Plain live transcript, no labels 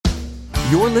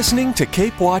You're listening to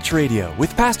Cape Watch Radio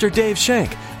with Pastor Dave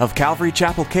Shank of Calvary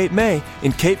Chapel, Cape May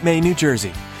in Cape May, New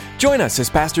Jersey. Join us as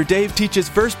Pastor Dave teaches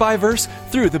verse by verse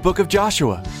through the book of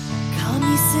Joshua. Come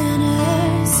ye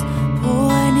sinners,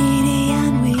 poor, needy,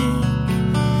 and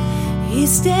weak. He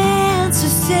stands to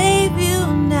save you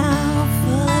now,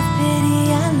 full of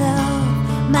pity and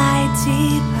love,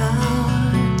 mighty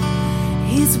power.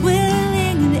 He's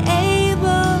willing and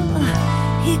able,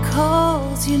 He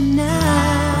calls you now.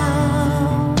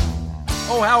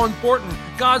 Oh, how important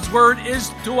God's Word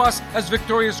is to us as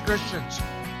victorious Christians.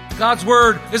 God's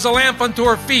Word is a lamp unto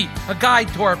our feet, a guide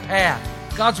to our path.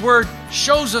 God's Word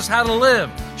shows us how to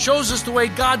live, shows us the way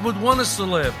God would want us to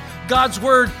live. God's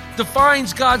Word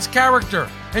defines God's character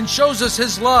and shows us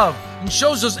His love and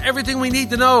shows us everything we need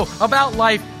to know about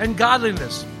life and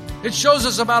godliness. It shows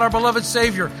us about our beloved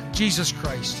Savior, Jesus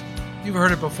Christ. You've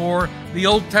heard it before. The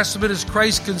Old Testament is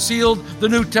Christ concealed. The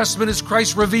New Testament is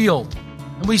Christ revealed.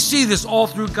 And we see this all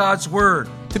through God's Word.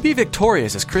 To be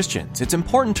victorious as Christians, it's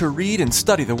important to read and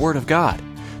study the Word of God.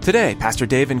 Today, Pastor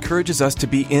Dave encourages us to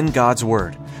be in God's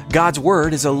Word. God's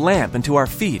Word is a lamp unto our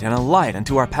feet and a light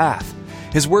unto our path.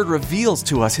 His Word reveals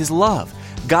to us His love,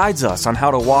 guides us on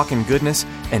how to walk in goodness,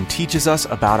 and teaches us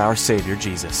about our Savior,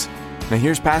 Jesus. Now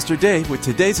here's Pastor Dave with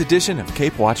today's edition of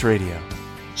Cape Watch Radio.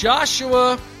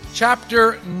 Joshua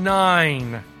chapter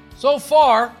 9. So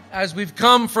far, as we've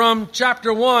come from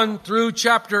chapter 1 through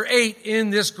chapter 8 in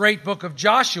this great book of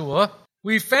Joshua,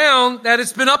 we found that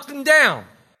it's been up and down.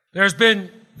 There's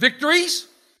been victories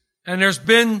and there's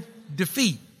been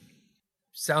defeat.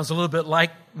 Sounds a little bit like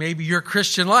maybe your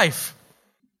Christian life.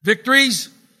 Victories,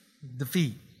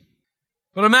 defeat.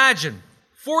 But imagine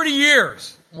 40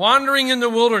 years wandering in the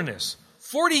wilderness,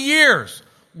 40 years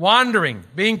wandering,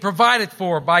 being provided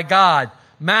for by God,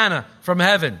 manna from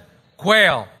heaven,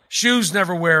 quail, shoes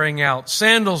never wearing out,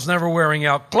 sandals never wearing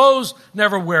out, clothes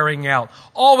never wearing out,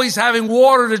 always having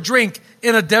water to drink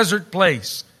in a desert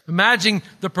place. Imagine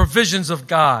the provisions of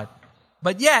God.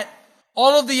 But yet,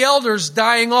 all of the elders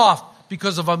dying off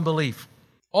because of unbelief.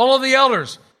 All of the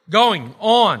elders going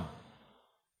on.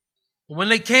 When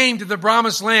they came to the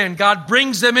promised land, God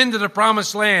brings them into the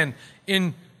promised land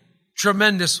in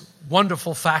tremendous,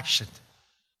 wonderful fashion.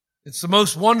 It's the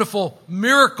most wonderful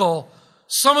miracle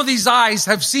some of these eyes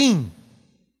have seen.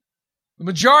 The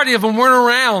majority of them weren't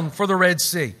around for the Red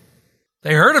Sea.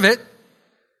 They heard of it.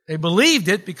 They believed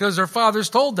it because their fathers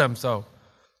told them so.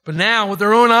 But now, with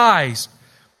their own eyes,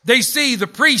 they see the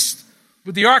priest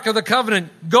with the Ark of the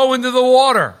Covenant go into the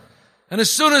water. And as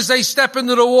soon as they step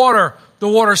into the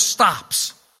water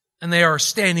stops. And they are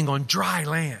standing on dry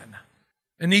land.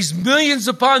 And these millions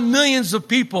upon millions of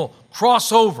people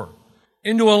cross over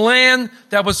into a land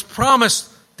that was promised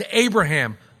to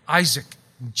Abraham, Isaac,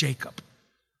 and Jacob.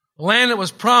 A land that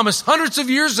was promised hundreds of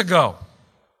years ago.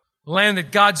 A land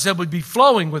that God said would be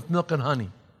flowing with milk and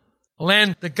honey. A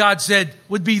land that God said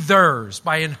would be theirs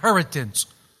by inheritance.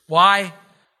 Why?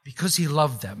 Because He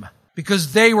loved them.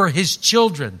 Because they were His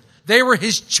children. They were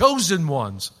His chosen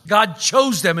ones. God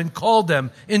chose them and called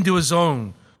them into His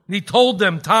own. And He told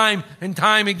them time and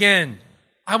time again,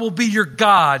 I will be your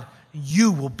God, and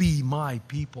you will be my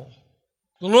people.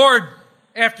 The Lord,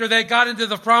 after they got into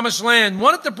the promised land,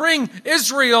 wanted to bring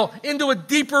Israel into a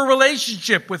deeper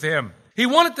relationship with Him. He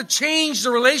wanted to change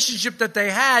the relationship that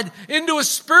they had into a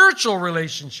spiritual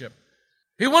relationship.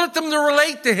 He wanted them to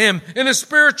relate to Him in a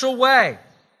spiritual way.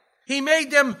 He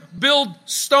made them build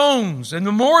stones and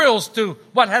memorials to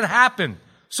what had happened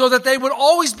so that they would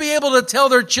always be able to tell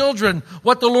their children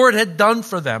what the Lord had done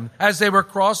for them as they were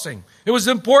crossing. It was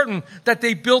important that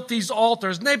they built these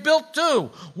altars, and they built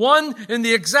two. One in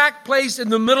the exact place in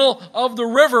the middle of the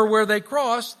river where they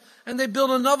crossed, and they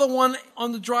built another one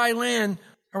on the dry land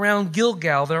around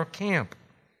Gilgal, their camp.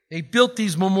 They built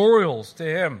these memorials to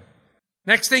Him.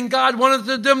 Next thing God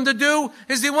wanted them to do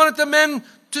is He wanted the men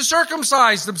to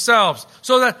circumcise themselves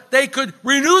so that they could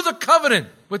renew the covenant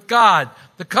with God,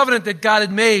 the covenant that God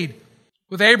had made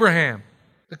with Abraham,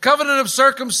 the covenant of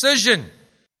circumcision,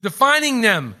 defining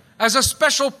them as a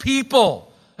special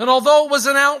people. And although it was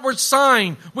an outward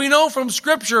sign, we know from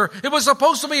Scripture it was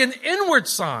supposed to be an inward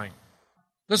sign.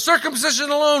 The circumcision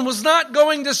alone was not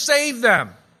going to save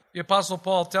them. The Apostle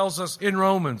Paul tells us in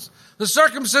Romans. The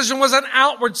circumcision was an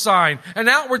outward sign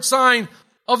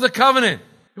of the covenant.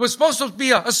 It was supposed to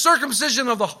be a circumcision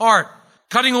of the heart,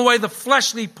 cutting away the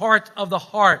fleshly part of the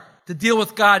heart to deal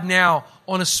with God now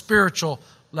on a spiritual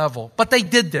level. But they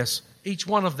did this. Each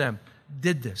one of them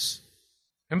did this.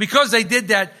 And because they did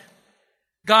that,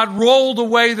 God rolled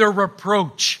away their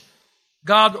reproach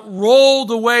God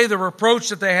rolled away the reproach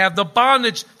that they have, the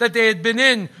bondage that they had been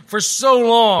in for so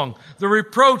long, the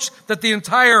reproach that the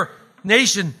entire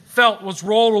nation felt was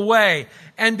rolled away.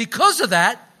 And because of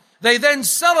that, they then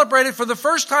celebrated for the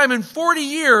first time in 40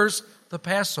 years the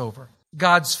Passover,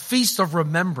 God's feast of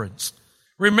remembrance,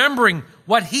 remembering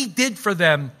what he did for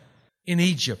them in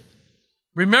Egypt,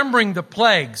 remembering the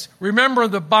plagues, remembering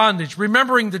the bondage,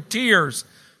 remembering the tears,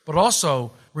 but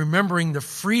also remembering the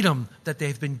freedom that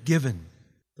they've been given,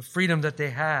 the freedom that they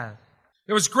have.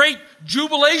 There was great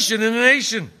jubilation in the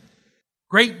nation,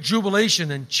 great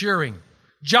jubilation and cheering.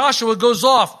 Joshua goes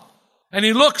off and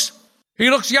he looks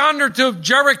yonder to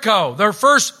Jericho, their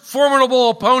first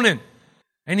formidable opponent,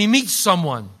 and he meets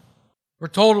someone. We're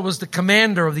told it was the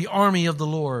commander of the army of the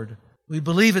Lord. We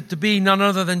believe it to be none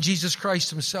other than Jesus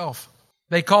Christ himself.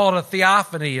 They call it a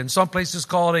theophany, and some places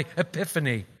call it an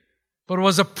epiphany. But it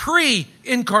was a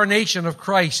pre-incarnation of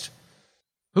Christ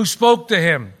who spoke to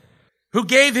him, who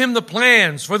gave him the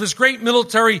plans for this great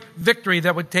military victory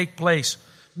that would take place.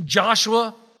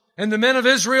 Joshua and the men of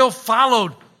Israel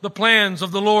followed the plans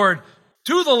of the Lord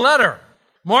to the letter,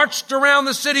 marched around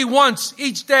the city once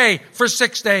each day for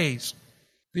 6 days.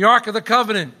 The Ark of the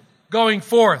Covenant going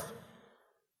forth,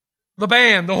 the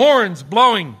band, the horns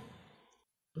blowing.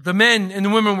 But the men and the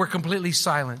women were completely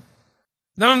silent.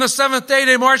 Then on the seventh day,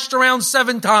 they marched around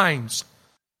 7 times.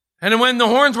 And when the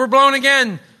horns were blown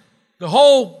again, the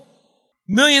whole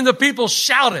million of people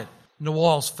shouted, and the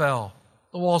walls fell.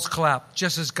 The walls collapsed,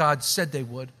 just as God said they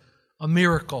would. A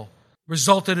miracle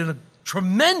resulted in a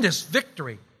tremendous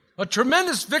victory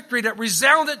that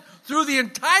resounded through the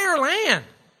entire land.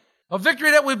 A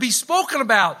victory that would be spoken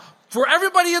about for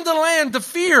everybody in the land to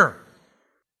fear.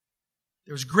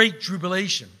 There was great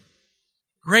jubilation,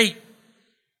 great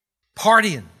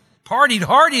partying, partied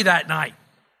hardy that night.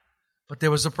 But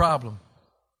there was a problem.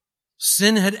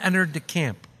 Sin had entered the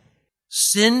camp.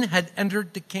 Sin had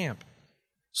entered the camp.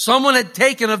 Someone had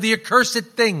taken of the accursed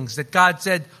things that God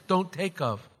said, don't take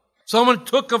of. Someone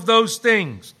took of those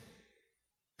things.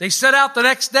 They set out the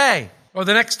next day or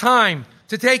the next time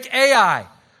to take Ai.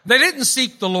 They didn't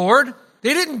seek the Lord.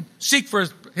 They didn't seek for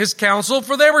his counsel,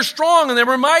 for they were strong and they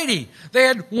were mighty. They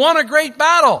had won a great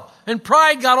battle, and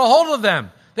pride got a hold of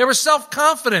them. They were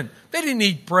self-confident. They didn't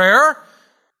need prayer.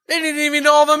 They didn't even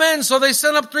know all the men, so they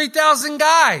sent up 3,000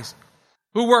 guys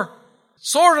who were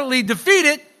sorely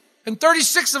defeated, and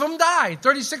 36 of them died.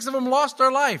 36 of them lost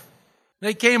their life.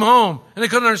 They came home, and they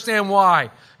couldn't understand why.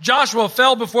 Joshua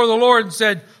fell before the Lord and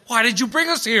said, why did you bring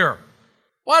us here?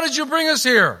 Why did you bring us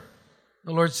here?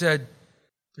 The Lord said,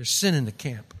 there's sin in the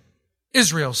camp.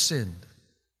 Israel sinned.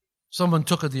 Someone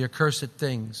took of the accursed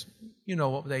things. You know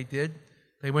what they did.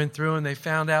 They went through and they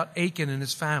found out Achan and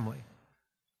his family.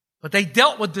 But they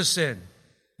dealt with the sin.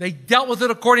 They dealt with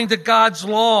it according to God's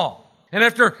law. And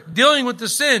after dealing with the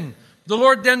sin, the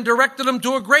Lord then directed them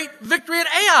to a great victory at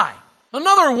Ai.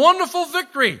 Another wonderful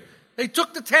victory. They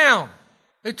took the town.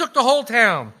 They took the whole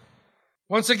town.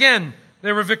 Once again,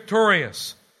 they were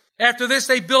victorious. After this,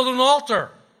 they built an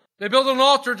altar. They built an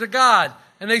altar to God.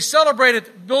 And they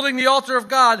celebrated building the altar of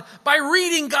God by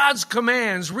reading God's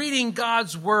commands, reading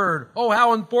God's word. Oh,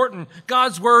 how important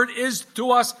God's word is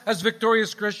to us as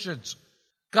victorious Christians.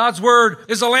 God's word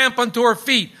is a lamp unto our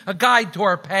feet, a guide to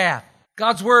our path.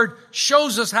 God's word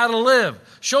shows us how to live,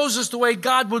 shows us the way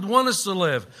God would want us to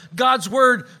live. God's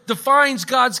word defines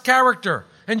God's character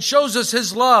and shows us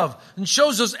his love and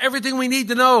shows us everything we need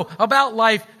to know about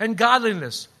life and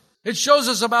godliness. It shows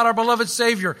us about our beloved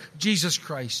Savior, Jesus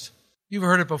Christ. You've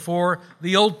heard it before.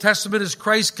 The Old Testament is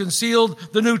Christ concealed.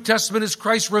 The New Testament is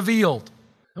Christ revealed.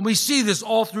 And we see this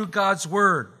all through God's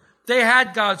word. They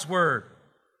had God's word.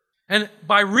 And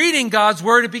by reading God's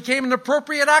word, it became an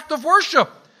appropriate act of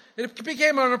worship. It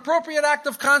became an appropriate act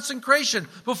of consecration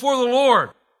before the Lord.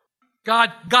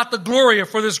 God got the glory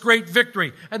for this great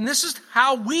victory. And this is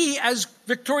how we as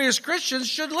victorious Christians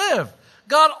should live.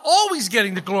 God always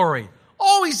getting the glory,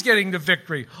 always getting the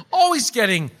victory, always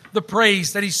getting the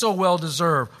praise that he so well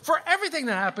deserved for everything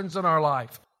that happens in our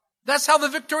life. That's how the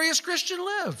victorious Christian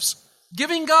lives,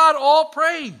 giving God all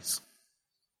praise.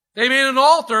 They made an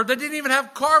altar that didn't even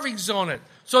have carvings on it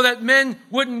so that men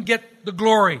wouldn't get the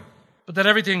glory, but that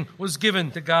everything was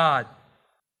given to God.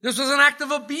 This was an act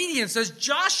of obedience as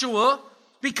Joshua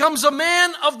becomes a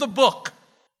man of the book,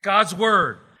 God's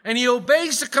word. And he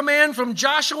obeys the command from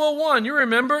Joshua 1. You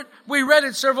remember it? We read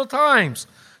it several times.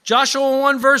 Joshua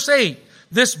 1 verse 8.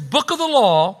 This book of the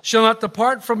law shall not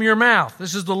depart from your mouth.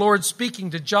 This is the Lord speaking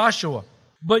to Joshua.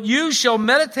 But you shall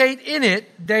meditate in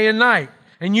it day and night,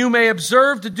 and you may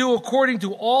observe to do according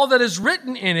to all that is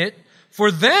written in it,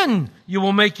 for then you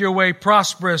will make your way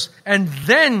prosperous, and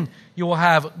then you will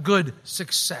have good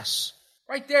success.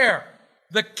 Right there.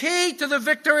 The key to the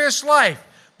victorious life.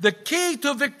 The key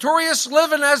to victorious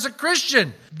living as a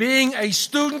Christian. Being a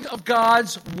student of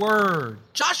God's Word.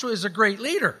 Joshua is a great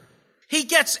leader. He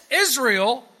gets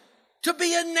Israel to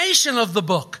be a nation of the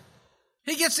book.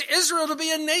 He gets Israel to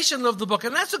be a nation of the book.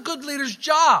 And that's a good leader's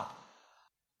job.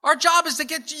 Our job is to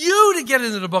get you to get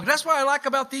into the book. That's what I like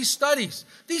about these studies.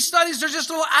 These studies are just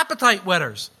little appetite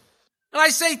wetters. And I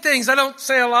say things, I don't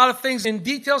say a lot of things in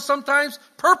detail sometimes,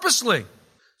 purposely.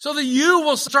 So that you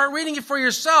will start reading it for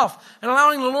yourself and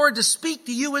allowing the Lord to speak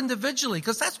to you individually,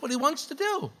 because that's what He wants to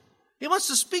do. He wants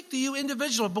to speak to you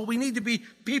individually, but we need to be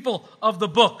people of the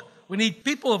book. We need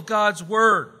people of God's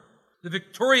Word. The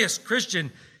victorious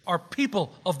Christian are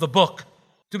people of the book.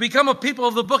 To become a people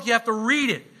of the book, you have to read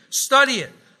it, study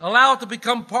it, allow it to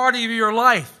become part of your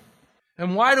life.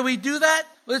 And why do we do that?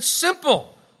 Well, it's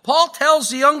simple. Paul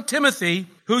tells the young Timothy,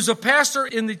 who's a pastor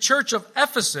in the church of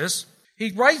Ephesus,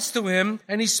 he writes to him,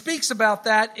 and he speaks about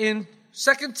that in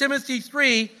 2 Timothy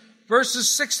 3, verses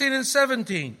 16 and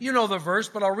 17. You know the verse,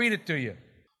 but I'll read it to you.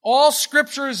 All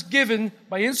Scripture is given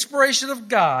by inspiration of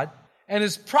God and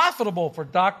is profitable for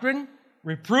doctrine,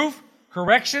 reproof,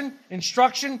 correction,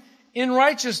 instruction in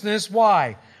righteousness.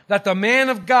 Why? That the man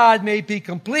of God may be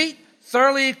complete,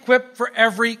 thoroughly equipped for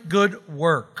every good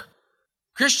work.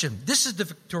 Christian, this is the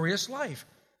victorious life.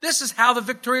 This is how the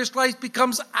victorious life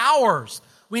becomes ours.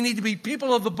 We need to be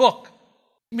people of the book.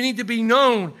 We need to be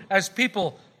known as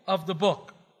people of the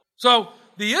book. So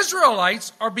the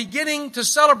Israelites are beginning to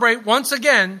celebrate once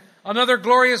again another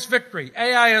glorious victory.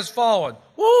 Ai has fallen.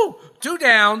 Woo! 2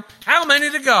 down. How many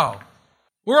to go?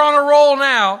 We're on a roll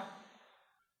now.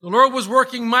 The Lord was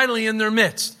working mightily in their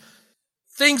midst.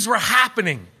 Things were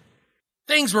happening.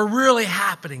 Things were really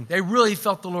happening. They really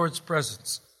felt the Lord's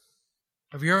presence.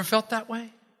 Have you ever felt that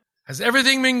way? Has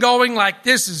everything been going like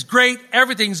this is great?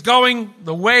 Everything's going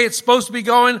the way it's supposed to be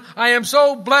going. I am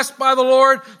so blessed by the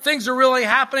Lord. Things are really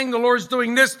happening. The Lord's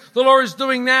doing this. The Lord is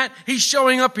doing that. He's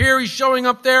showing up here. He's showing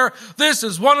up there. This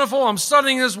is wonderful. I'm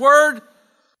studying His Word.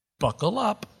 Buckle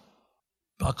up.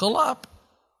 Buckle up.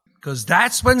 Because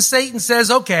that's when Satan says,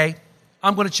 okay,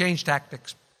 I'm going to change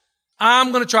tactics.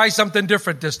 I'm going to try something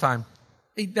different this time.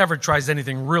 He never tries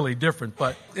anything really different,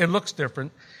 but it looks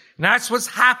different. And that's what's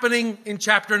happening in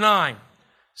chapter 9.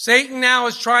 Satan now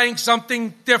is trying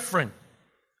something different.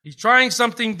 He's trying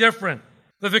something different.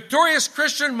 The victorious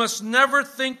Christian must never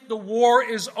think the war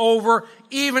is over,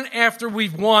 even after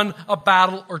we've won a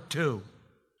battle or two.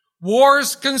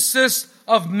 Wars consist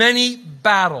of many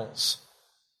battles.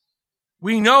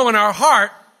 We know in our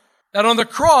heart that on the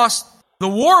cross, the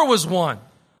war was won.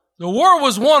 The war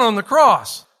was won on the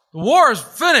cross. The war is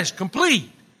finished,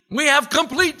 complete. We have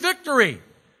complete victory.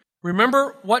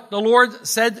 Remember what the Lord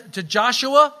said to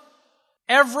Joshua?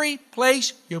 Every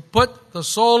place you put the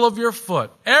sole of your foot,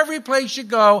 every place you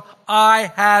go,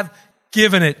 I have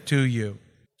given it to you.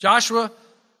 Joshua,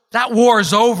 that war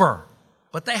is over.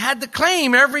 But they had to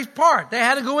claim every part. They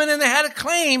had to go in and they had to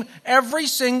claim every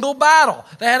single battle.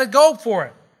 They had to go for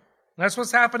it. That's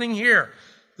what's happening here.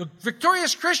 The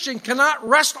victorious Christian cannot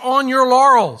rest on your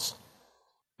laurels.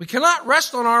 We cannot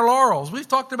rest on our laurels. We've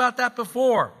talked about that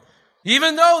before.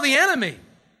 Even though the enemy,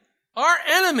 our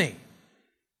enemy,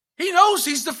 he knows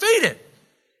he's defeated.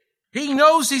 He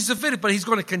knows he's defeated, but he's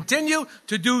going to continue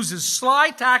to do his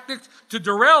sly tactics to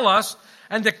derail us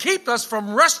and to keep us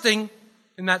from resting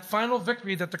in that final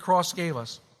victory that the cross gave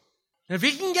us. And if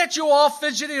he can get you all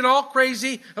fidgety and all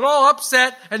crazy and all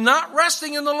upset and not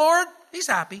resting in the Lord, he's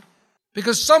happy.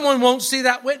 Because someone won't see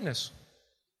that witness.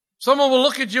 Someone will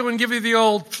look at you and give you the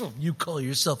old, you call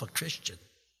yourself a Christian.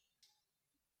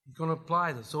 He's going to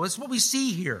apply this. So it's what we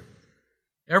see here.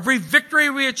 Every victory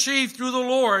we achieve through the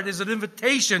Lord is an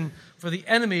invitation for the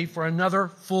enemy for another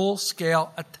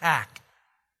full-scale attack.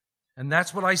 And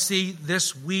that's what I see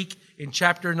this week in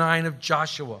chapter 9 of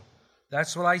Joshua.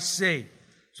 That's what I see.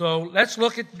 So let's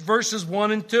look at verses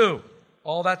 1 and 2.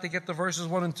 All that to get to verses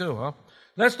 1 and 2, huh?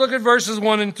 Let's look at verses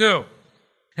 1 and 2.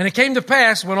 And it came to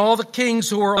pass when all the kings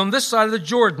who were on this side of the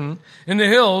Jordan, in the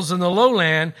hills, in the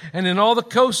lowland, and in all the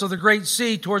coasts of the great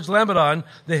sea towards Lebanon,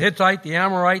 the Hittite, the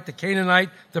Amorite, the Canaanite,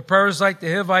 the Perizzite, the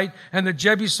Hivite, and the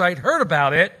Jebusite heard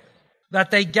about it, that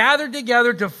they gathered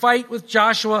together to fight with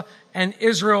Joshua and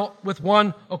Israel with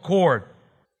one accord.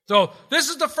 So this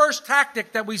is the first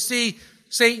tactic that we see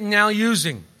Satan now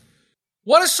using.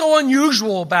 What is so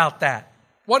unusual about that?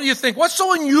 What do you think? What's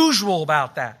so unusual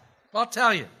about that? I'll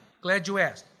tell you. Glad you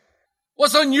asked.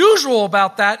 What's unusual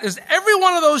about that is every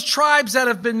one of those tribes that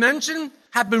have been mentioned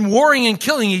have been warring and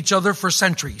killing each other for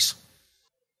centuries.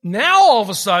 Now, all of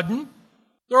a sudden,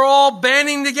 They're all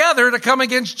banding together to come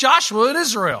against Joshua and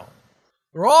Israel.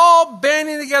 They're all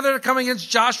banding together to come against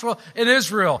Joshua and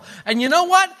Israel. And you know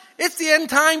what? It's the end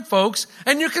time, folks.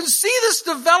 And you can see this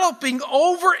developing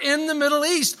over in the Middle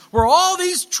East, where all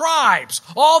these tribes,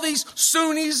 all these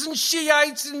Sunnis and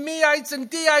Shiites and Meites and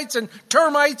Deites and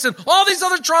Termites and all these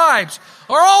other tribes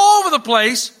are all over the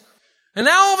place. And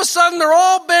now all of a sudden they're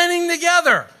all banding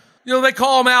together. You know, they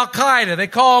call them Al-Qaeda, they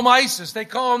call them ISIS, they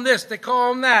call them this, they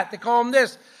call them that, they call them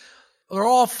this. They're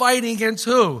all fighting against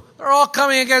who? They're all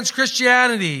coming against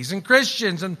Christianities and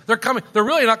Christians, and they're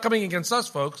really not coming against us,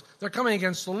 folks. They're coming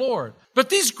against the Lord.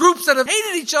 But these groups that have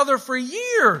hated each other for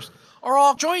years are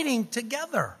all joining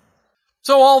together.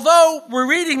 So although we're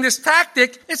reading this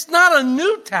tactic, it's not a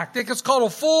new tactic. It's called a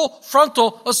full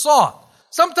frontal assault.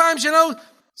 Sometimes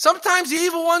the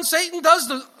evil one, Satan, does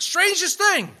the strangest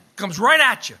thing. Comes right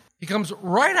at you. He comes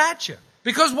right at you.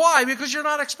 Because why? Because you're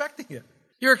not expecting it.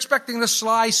 You're expecting the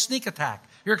sly sneak attack.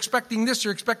 You're expecting this,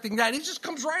 you're expecting that. He just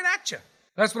comes right at you.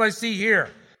 That's what I see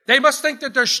here. They must think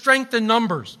that there's strength in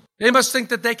numbers. They must think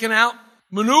that they can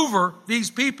outmaneuver these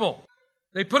people.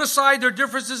 They put aside their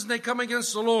differences and they come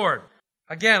against the Lord.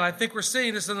 Again, I think we're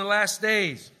seeing this in the last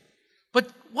days. But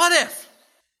what if?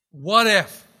 What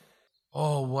if?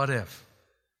 Oh, what if?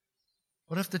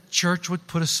 What if the church would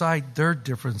put aside their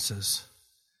differences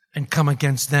and come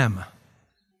against them?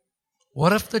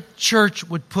 What if the church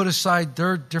would put aside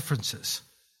their differences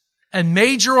and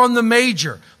major on the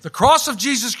major, the cross of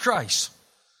Jesus Christ,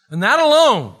 and that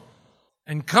alone,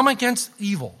 and come against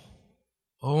evil?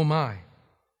 Oh my.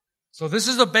 So this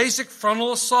is a basic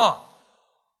frontal assault.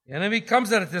 The enemy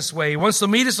comes at it this way. He wants to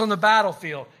meet us on the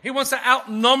battlefield. He wants to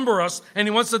outnumber us, and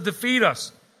he wants to defeat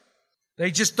us.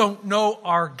 They just don't know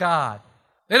our God.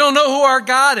 They don't know who our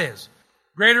God is.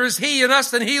 Greater is He in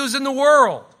us than he who's in the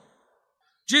world.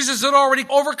 Jesus had already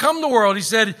overcome the world, he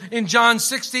said in John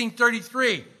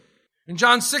 16:33. In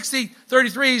John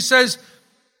 16:33, he says,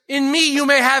 in me you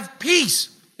may have peace.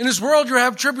 In this world you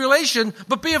have tribulation,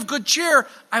 but be of good cheer.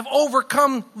 I've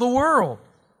overcome the world.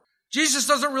 Jesus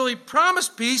doesn't really promise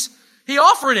peace. He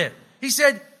offered it. He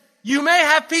said, you may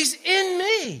have peace in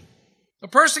me. A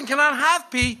person cannot have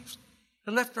peace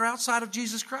unless they're outside of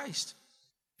Jesus Christ.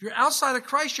 If you're outside of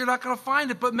Christ, you're not going to find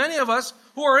it. But many of us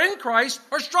who are in Christ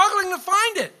are struggling to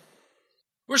find it.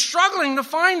 We're struggling to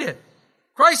find it.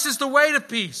 Christ is the way to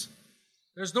peace.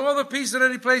 There's no other peace than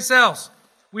any place else.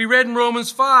 We read in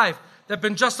Romans 5 that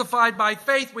been justified by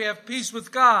faith, we have peace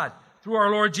with God through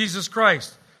our Lord Jesus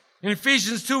Christ. In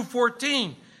Ephesians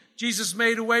 2:14, Jesus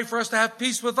made a way for us to have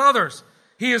peace with others.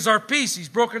 He is our peace. He's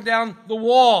broken down the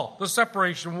wall, the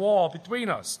separation wall between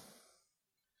us.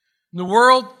 In the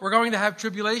world, we're going to have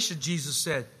tribulation, Jesus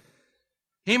said.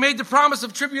 He made the promise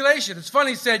of tribulation. It's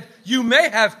funny, he said, you may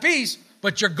have peace,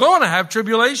 but you're going to have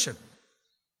tribulation.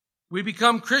 We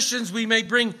become Christians, we may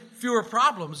bring fewer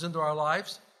problems into our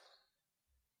lives,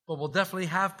 but we'll definitely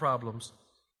have problems.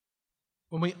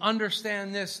 When we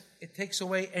understand this, it takes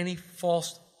away any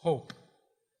false hope.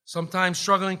 Sometimes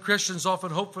struggling Christians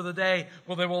often hope for the day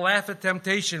where they will laugh at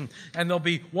temptation and there'll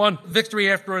be one victory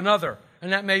after another.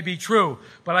 And that may be true,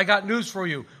 but I got news for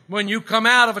you. When you come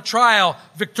out of a trial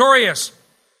victorious,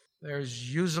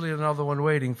 there's usually another one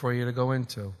waiting for you to go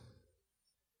into.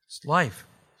 It's life.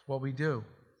 It's what we do.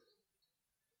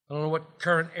 I don't know what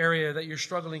current area that you're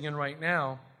struggling in right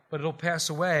now, but it'll pass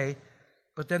away.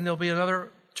 But then there'll be another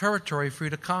territory for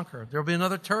you to conquer. There'll be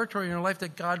another territory in your life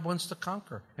that God wants to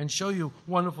conquer and show you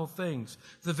wonderful things.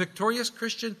 The victorious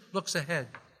Christian looks ahead.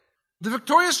 The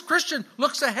victorious Christian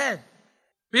looks ahead.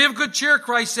 Be of good cheer,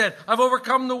 Christ said. I've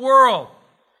overcome the world.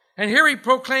 And here he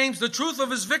proclaims the truth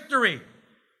of his victory.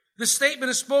 This statement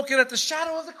is spoken at the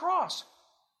shadow of the cross.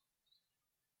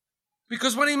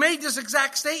 Because when he made this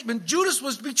exact statement, Judas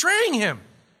was betraying him.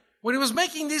 When he was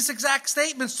making these exact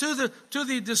statements to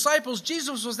the disciples,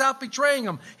 Jesus was out betraying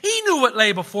them. He knew what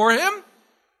lay before him.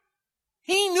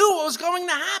 He knew what was going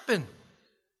to happen.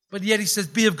 But yet he says,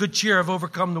 be of good cheer, I've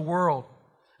overcome the world.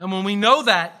 And when we know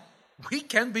that, we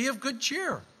can be of good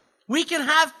cheer. We can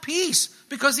have peace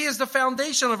because he is the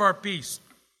foundation of our peace.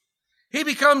 He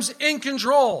becomes in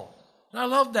control. And I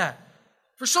love that.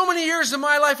 For so many years in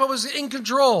my life, I was in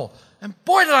control. And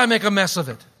boy, did I make a mess of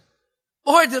it.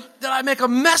 Boy, did I make a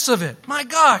mess of it. My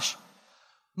gosh.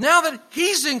 Now that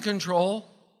he's in control,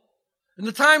 and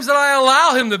the times that I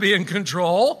allow him to be in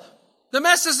control, the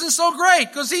mess isn't so great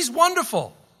because he's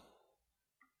wonderful.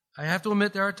 I have to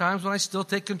admit there are times when I still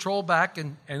take control back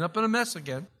and end up in a mess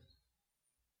again.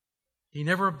 He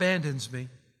never abandons me.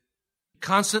 He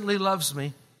constantly loves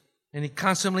me, and he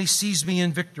constantly sees me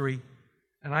in victory,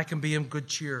 and I can be in good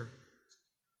cheer.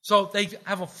 So they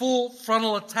have a full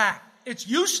frontal attack it's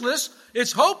useless,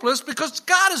 it's hopeless, because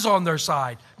God is on their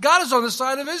side. God is on the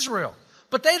side of Israel.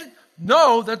 But they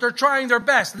know that they're trying their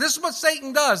best. And this is what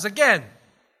Satan does. Again,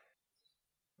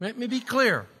 let me be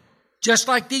clear. Just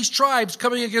like these tribes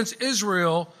coming against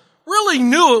Israel really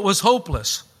knew it was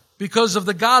hopeless because of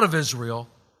the God of Israel,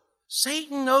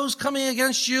 Satan knows coming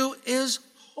against you is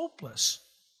hopeless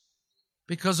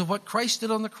because of what Christ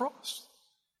did on the cross.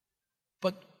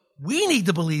 But we need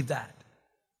to believe that.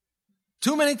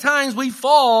 Too many times we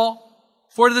fall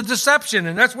for the deception,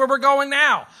 and that's where we're going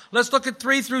now. Let's look at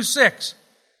 3 through 6.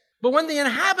 But when the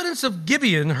inhabitants of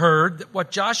Gibeon heard that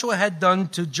what Joshua had done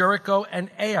to Jericho and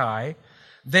Ai,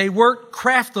 they worked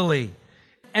craftily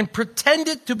and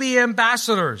pretended to be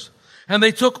ambassadors. And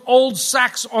they took old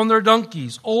sacks on their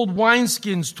donkeys, old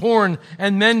wineskins torn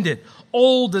and mended,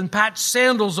 old and patched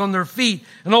sandals on their feet,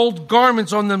 and old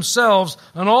garments on themselves,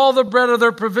 and all the bread of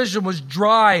their provision was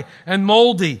dry and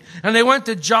moldy. And they went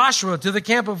to Joshua to the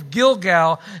camp of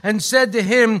Gilgal, and said to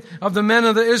him of the men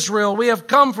of Israel, we have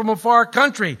come from a far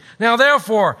country. Now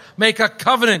therefore make a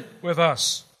covenant with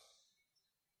us.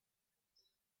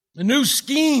 A new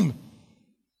scheme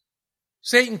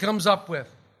Satan comes up with.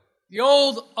 The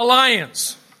old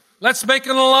alliance. Let's make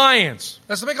an alliance.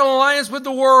 Let's make an alliance with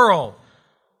the world.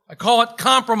 I call it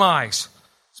compromise.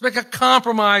 Let's make a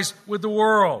compromise with the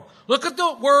world. Look at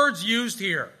the words used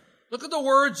here. Look at the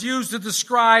words used to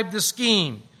describe the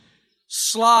scheme.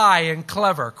 Sly and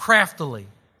clever, craftily.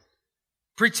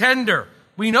 Pretender.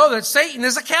 We know that Satan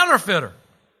is a counterfeiter.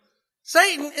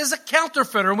 Satan is a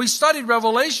counterfeiter. And we studied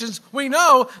Revelations. We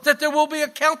know that there will be a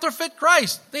counterfeit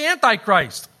Christ, the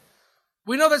Antichrist.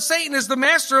 We know that Satan is the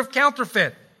master of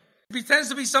counterfeit. He pretends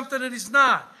to be something that he's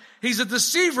not. He's a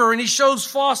deceiver and he shows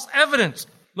false evidence.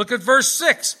 Look at verse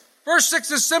 6. Verse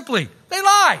 6 is simply, they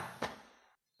lie.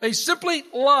 They simply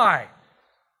lie.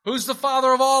 Who's the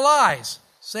father of all lies?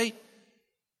 Satan.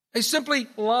 They simply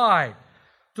lie.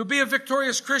 To be a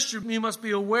victorious Christian, you must be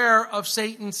aware of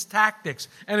Satan's tactics.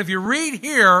 And if you read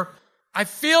here, I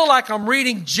feel like I'm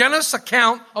reading Genesis'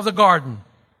 account of the garden.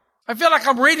 I feel like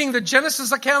I'm reading the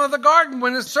Genesis account of the garden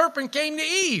when the serpent came to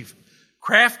Eve.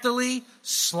 Craftily,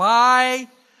 sly.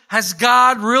 Has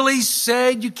God really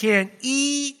said you can't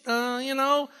eat?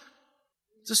 It's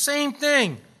the same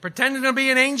thing. Pretending to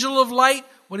be an angel of light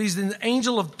when he's an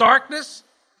angel of darkness.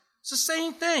 It's the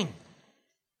same thing.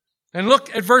 And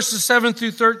look at verses 7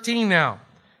 through 13 now.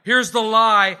 Here's the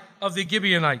lie of the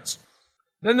Gibeonites.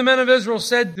 Then the men of Israel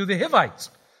said to the Hivites,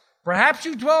 perhaps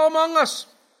you dwell among us.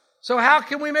 So how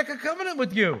can we make a covenant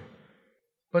with you?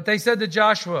 But they said to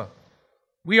Joshua,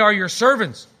 we are your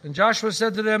servants. And Joshua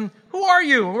said to them, who are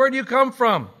you? And where do you come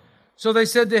from? So they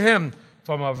said to him,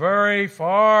 from a very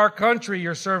far country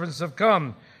your servants have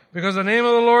come, because the name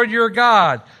of the Lord your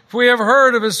God, for we have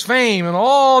heard of his fame and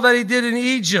all that he did in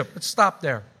Egypt. Let's stop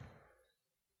there.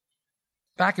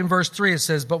 Back in verse 3 it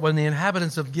says, but when the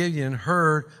inhabitants of Gibeon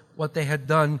heard what they had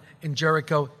done in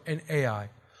Jericho and Ai.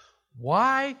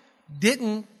 Why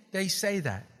didn't they say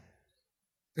that?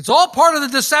 It's all part of the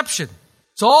deception.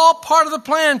 It's all part of the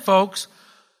plan, folks.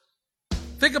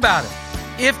 Think about it.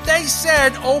 If they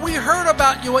said, we heard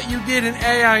about what you did in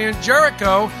Ai and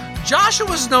Jericho,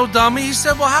 Joshua's no dummy. He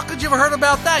said, well, how could you have heard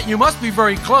about that? You must be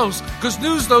very close, because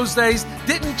news those days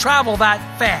didn't travel that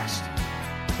fast.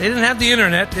 They didn't have the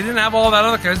internet. They didn't have all that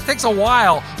other kind. It takes a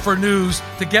while for news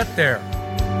to get there.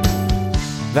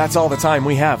 That's all the time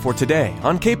we have for today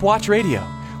on Cape Watch Radio.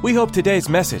 We hope today's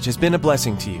message has been a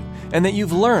blessing to you and that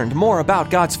you've learned more about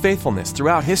God's faithfulness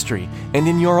throughout history and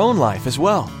in your own life as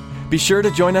well. Be sure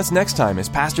to join us next time as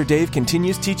Pastor Dave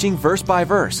continues teaching verse by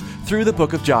verse through the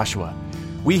book of Joshua.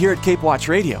 We here at Cape Watch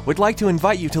Radio would like to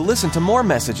invite you to listen to more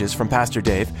messages from Pastor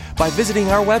Dave by visiting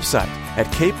our website at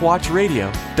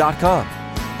capewatchradio.com.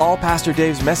 All Pastor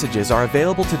Dave's messages are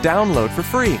available to download for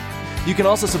free. You can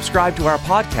also subscribe to our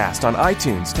podcast on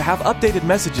iTunes to have updated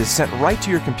messages sent right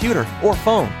to your computer or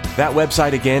phone. That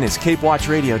website again is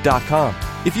capewatchradio.com.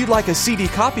 If you'd like a CD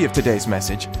copy of today's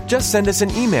message, just send us an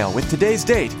email with today's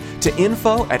date to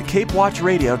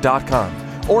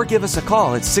info@capewatchradio.com or give us a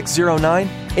call at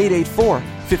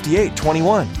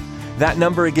 609-884-5821. That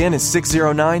number again is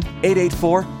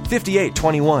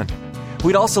 609-884-5821.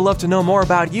 We'd also love to know more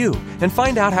about you and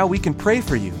find out how we can pray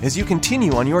for you as you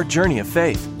continue on your journey of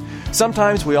faith.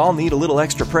 Sometimes we all need a little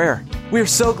extra prayer. We're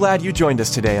so glad you joined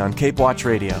us today on Cape Watch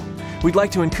Radio. We'd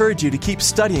like to encourage you to keep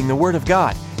studying the Word of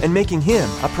God and making Him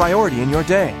a priority in your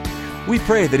day. We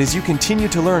pray that as you continue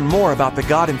to learn more about the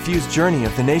God-infused journey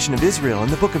of the nation of Israel in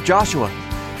the book of Joshua,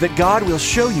 that God will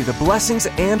show you the blessings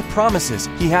and promises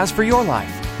He has for your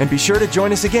life. And be sure to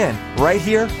join us again right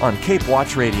here on Cape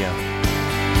Watch Radio.